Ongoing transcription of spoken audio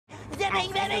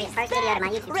Ribbing,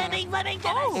 ribbing, ribbing, ribbing,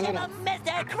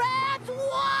 Mr. Krabs'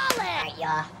 wallet! Alright,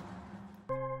 y'all.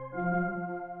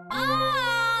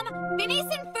 Phineas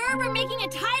and Ferb are making a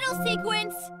title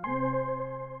sequence!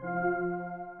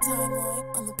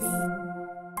 Timeline on the beat.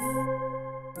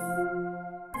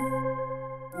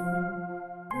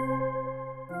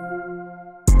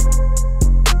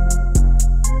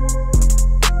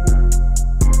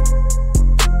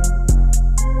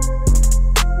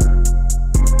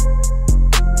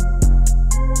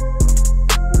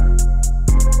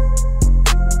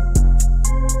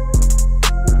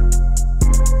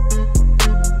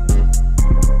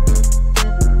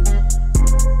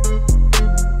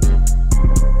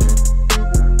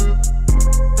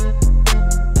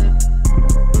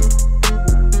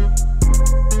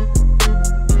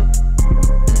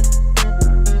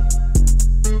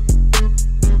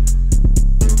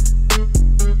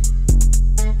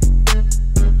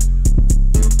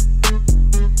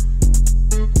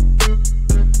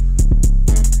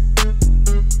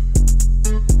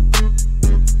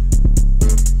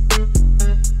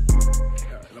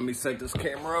 Set this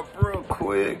camera up real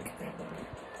quick.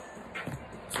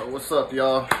 So what's up,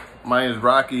 y'all? My name is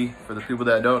Rocky. For the people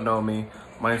that don't know me,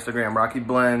 my Instagram Rocky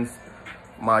Blends,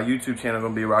 my YouTube channel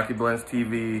gonna be Rocky Blends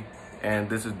TV, and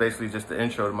this is basically just the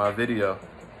intro to my video.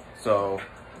 So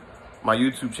my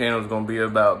YouTube channel is gonna be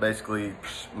about basically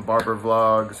barber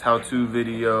vlogs, how-to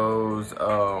videos,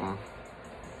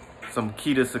 some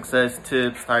key to success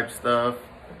tips type stuff.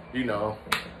 You know,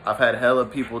 I've had hella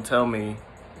people tell me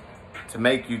to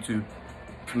make a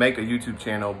YouTube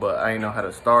channel, but I didn't know how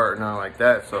to start or nothing like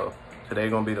that. So today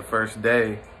gonna be the first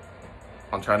day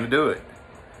I'm trying to do it.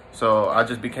 So I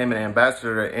just became an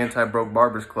ambassador at Anti-Broke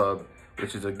Barbers Club,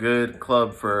 which is a good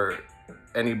club for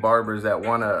any barbers that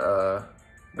wanna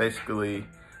basically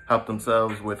help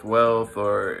themselves with wealth,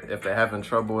 or if they're having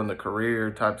trouble in the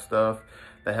career type stuff.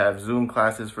 They have Zoom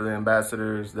classes for the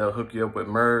ambassadors. They'll hook you up with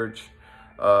merch.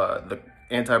 The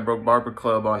Anti-Broke Barber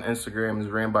Club on Instagram is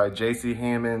ran by JC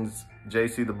Hammonds,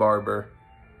 JC the Barber.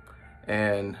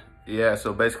 And yeah,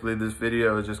 so basically this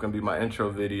video is just gonna be my intro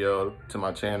video to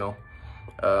my channel.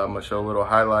 I'm gonna show little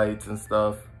highlights and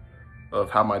stuff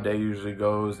of how my day usually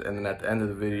goes. And then at the end of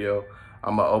the video,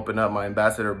 I'm gonna open up my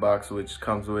ambassador box, which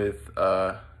comes with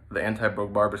the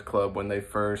Anti-Broke Barbers Club when they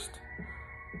first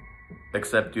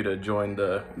accept you to join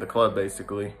the club,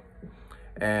 basically.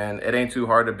 And it ain't too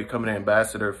hard to become an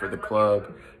ambassador for the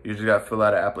club. You just gotta fill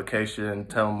out an application,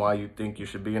 tell them why you think you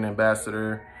should be an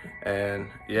ambassador. And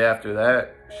yeah, after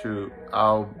that, shoot,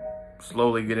 I'll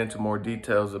slowly get into more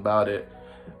details about it.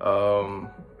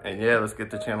 And yeah, let's get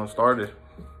the channel started.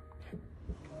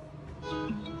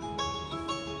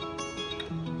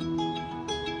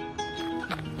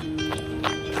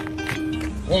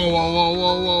 Whoa, whoa, whoa,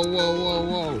 whoa, whoa, whoa,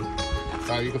 whoa, whoa.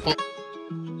 Sorry, you can follow.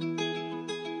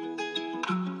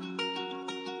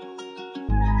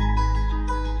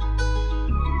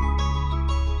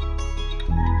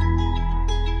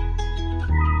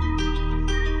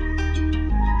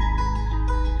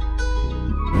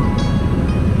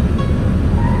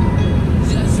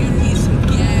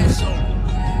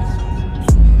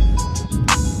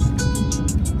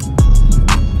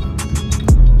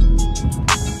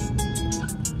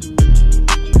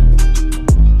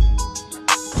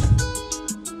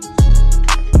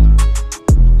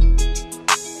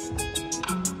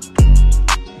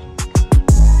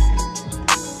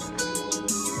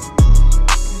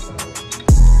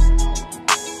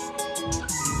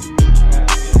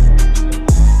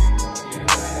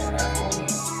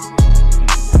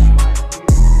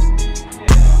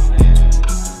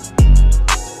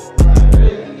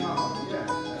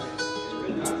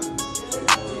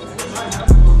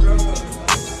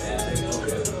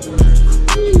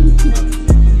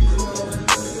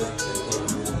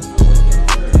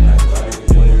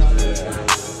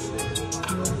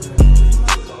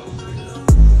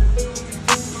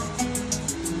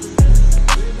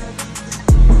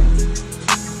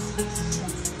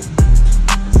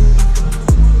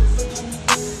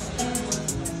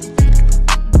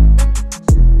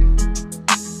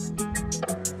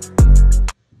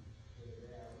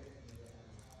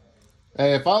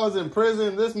 Hey, if I was in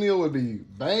prison, this meal would be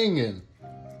banging.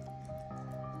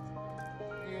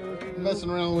 Messing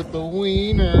around with the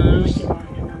wieners.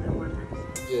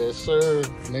 Yes, sir.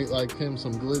 Nate liked him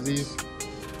some glizzies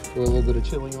with a little bit of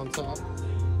chili on top.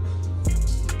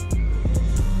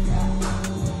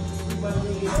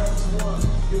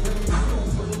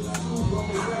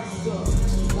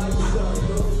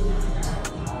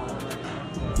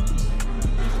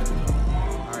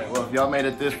 Alright, well, if y'all made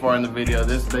it this far in the video,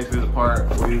 this is basically the part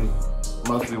where you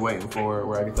mostly waiting for,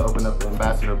 where I get to open up the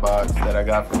Ambassador box that I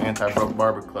got from Broke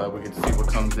Barber Club. We get to see what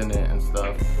comes in it and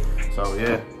stuff. So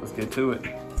yeah, let's get to it.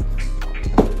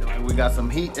 We got some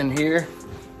heat in here.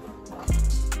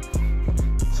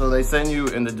 So they send you,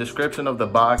 in the description of the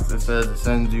box, it says it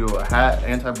sends you a hat,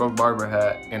 Broke Barber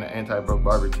hat, and an Broke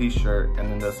Barber t-shirt,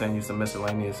 and then they'll send you some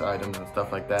miscellaneous items and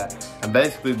stuff like that. And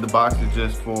basically the box is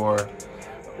just for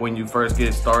when you first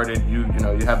get started. You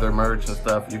know, you have their merch and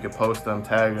stuff. You can post them,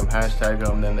 tag them, hashtag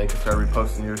them, then they can start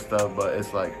reposting your stuff. But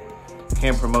it's like, you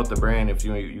can't promote the brand if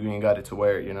you ain't got it to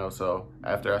wear it, you know. So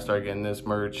after I start getting this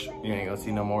merch, you ain't gonna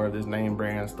see no more of this name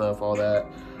brand stuff, all that.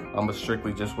 I'm gonna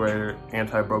strictly just wear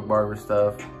Broke Barber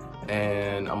stuff,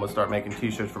 and I'm gonna start making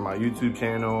t-shirts for my YouTube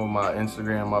channel, my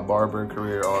Instagram, my barber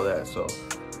career, all that. So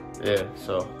yeah,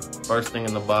 so first thing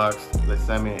in the box, they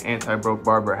sent me an Broke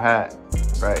Barber hat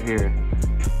right here.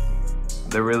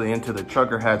 They're really into the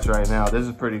trucker hats right now. This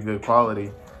is pretty good quality.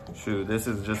 Shoot, this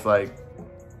is just like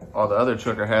all the other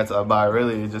trucker hats I buy.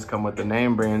 Really, it just come with the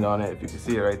name brand on it. If you can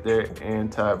see it right there,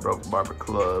 Broke Barber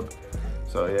Club.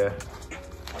 So yeah,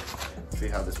 see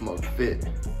how this mug fit.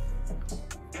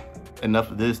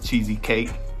 Enough of this cheesy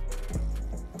cake.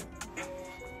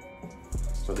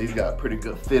 So these got a pretty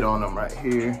good fit on them right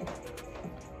here.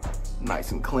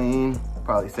 Nice and clean.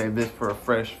 Probably save this for a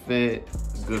fresh fit.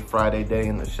 Good Friday day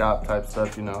in the shop type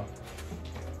stuff, you know.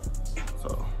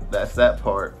 So that's that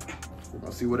part. We're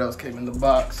gonna see what else came in the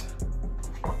box.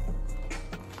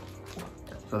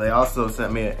 So they also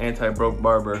sent me an Broke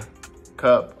Barber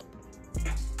cup,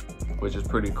 which is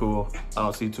pretty cool. I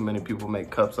don't see too many people make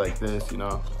cups like this, you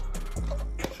know.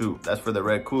 Shoot, that's for the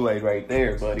red Kool-Aid right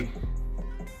there, buddy.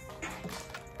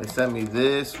 They sent me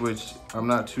this, which I'm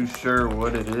not too sure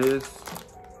what it is.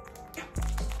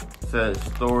 It says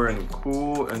store in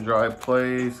cool and dry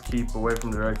place, keep away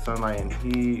from direct sunlight and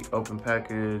heat, open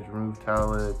package, remove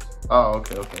towelettes. Oh,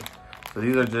 okay. So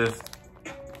these are just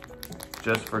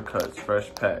for cuts, fresh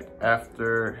pack.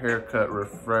 After haircut,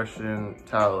 refreshing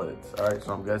towelettes. All right,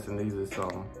 so I'm guessing these are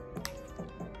some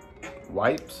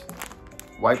wipes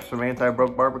from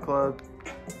Broke Barber Club.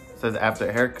 It says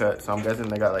after haircut, so I'm guessing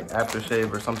they got like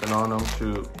aftershave or something on them.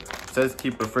 Shoot, it says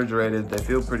keep refrigerated. They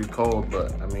feel pretty cold,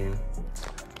 but I mean,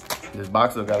 this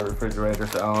box still got a refrigerator,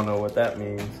 so I don't know what that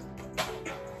means.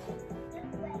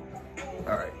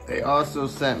 All right, they also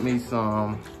sent me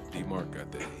some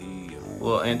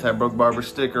little Broke Barber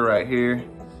sticker right here.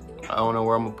 I don't know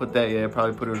where I'm gonna put that yet.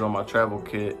 Probably put it on my travel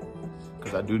kit,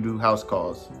 because I do house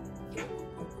calls.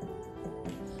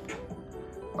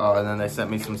 And then they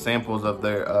sent me some samples of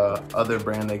their other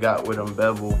brand they got with them,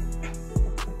 Bevel.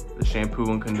 The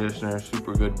shampoo and conditioner,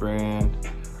 super good brand.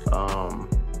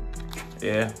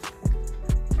 Yeah.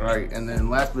 All right, and then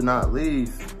last but not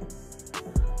least,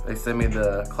 they sent me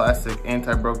the classic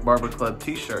Broke Barber Club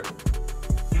t-shirt.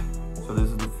 So this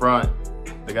is the front.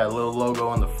 They got a little logo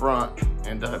on the front,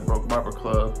 Broke Barber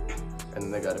Club. And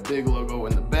then they got a big logo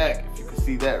in the back, if you can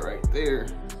see that right there.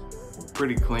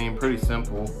 Pretty clean, pretty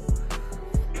simple.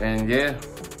 And yeah,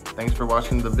 thanks for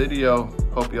watching the video.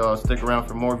 Hope y'all stick around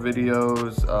for more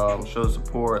videos. Show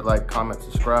support, like, comment,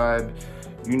 subscribe.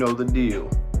 You know the deal.